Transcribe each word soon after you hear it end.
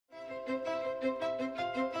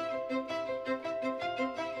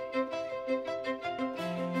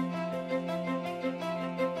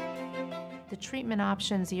treatment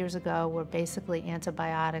options years ago were basically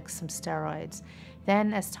antibiotics, some steroids.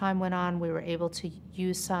 Then, as time went on, we were able to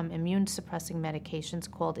use some immune suppressing medications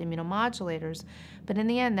called immunomodulators, but in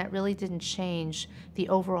the end, that really didn't change the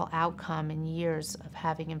overall outcome in years of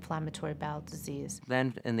having inflammatory bowel disease.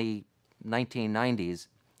 Then in the 1990s,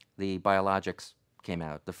 the biologics came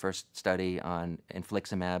out. The first study on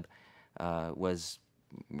infliximab was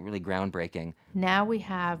really groundbreaking. Now we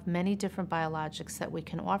have many different biologics that we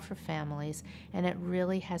can offer families, and it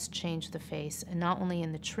really has changed the face, and not only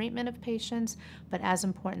in the treatment of patients, but as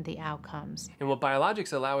important, the outcomes. And what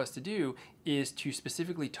biologics allow us to do is to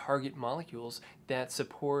specifically target molecules that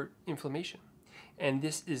support inflammation. And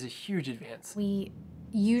this is a huge advance. We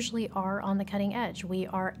usually are on the cutting edge. We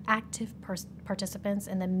are active participants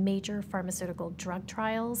in the major pharmaceutical drug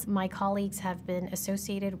trials. My colleagues have been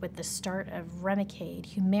associated with the start of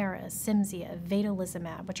Remicade, Humira, Cimzia,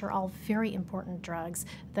 vedolizumab, which are all very important drugs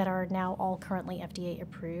that are now all currently FDA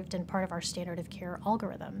approved and part of our standard of care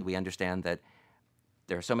algorithm. We understand that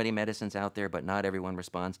there are so many medicines out there, but not everyone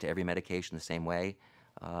responds to every medication the same way.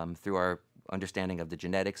 Through our understanding of the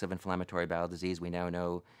genetics of inflammatory bowel disease, we now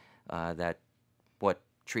know that what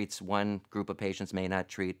treats one group of patients may not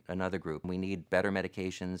treat another group. We need better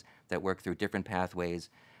medications that work through different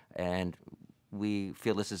pathways, and we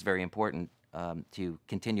feel this is very important to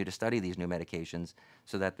continue to study these new medications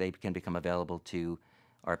so that they can become available to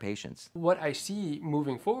our patients. What I see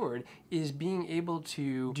moving forward is being able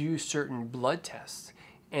to do certain blood tests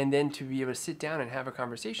and then to be able to sit down and have a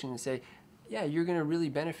conversation and say, yeah, you're going to really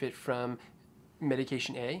benefit from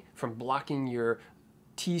medication A, from blocking your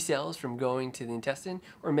T cells from going to the intestine,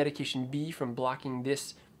 or medication B from blocking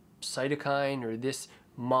this cytokine or this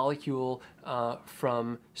molecule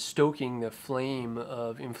from stoking the flame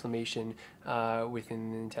of inflammation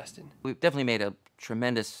within the intestine. We've definitely made a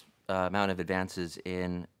tremendous amount of advances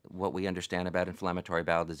in what we understand about inflammatory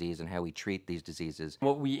bowel disease and how we treat these diseases.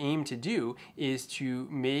 What we aim to do is to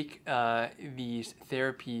make these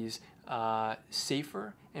therapies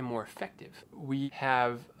safer and more effective. We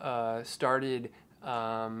have started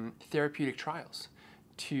therapeutic trials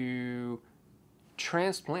to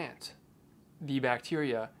transplant the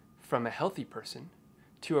bacteria from a healthy person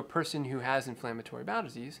to a person who has inflammatory bowel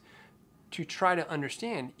disease to try to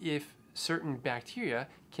understand if certain bacteria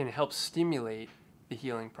can help stimulate the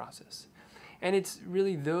healing process. And it's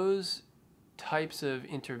really those types of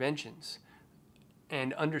interventions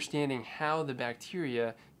and understanding how the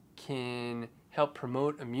bacteria can help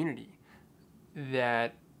promote immunity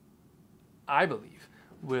that I believe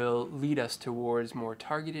will lead us towards more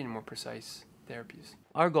targeted and more precise therapies.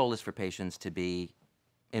 Our goal is for patients to be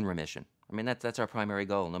in remission. I mean, that's our primary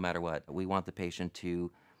goal, no matter what. We want the patient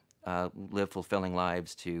to live fulfilling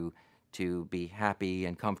lives, to be happy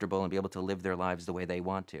and comfortable and be able to live their lives the way they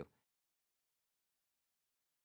want to.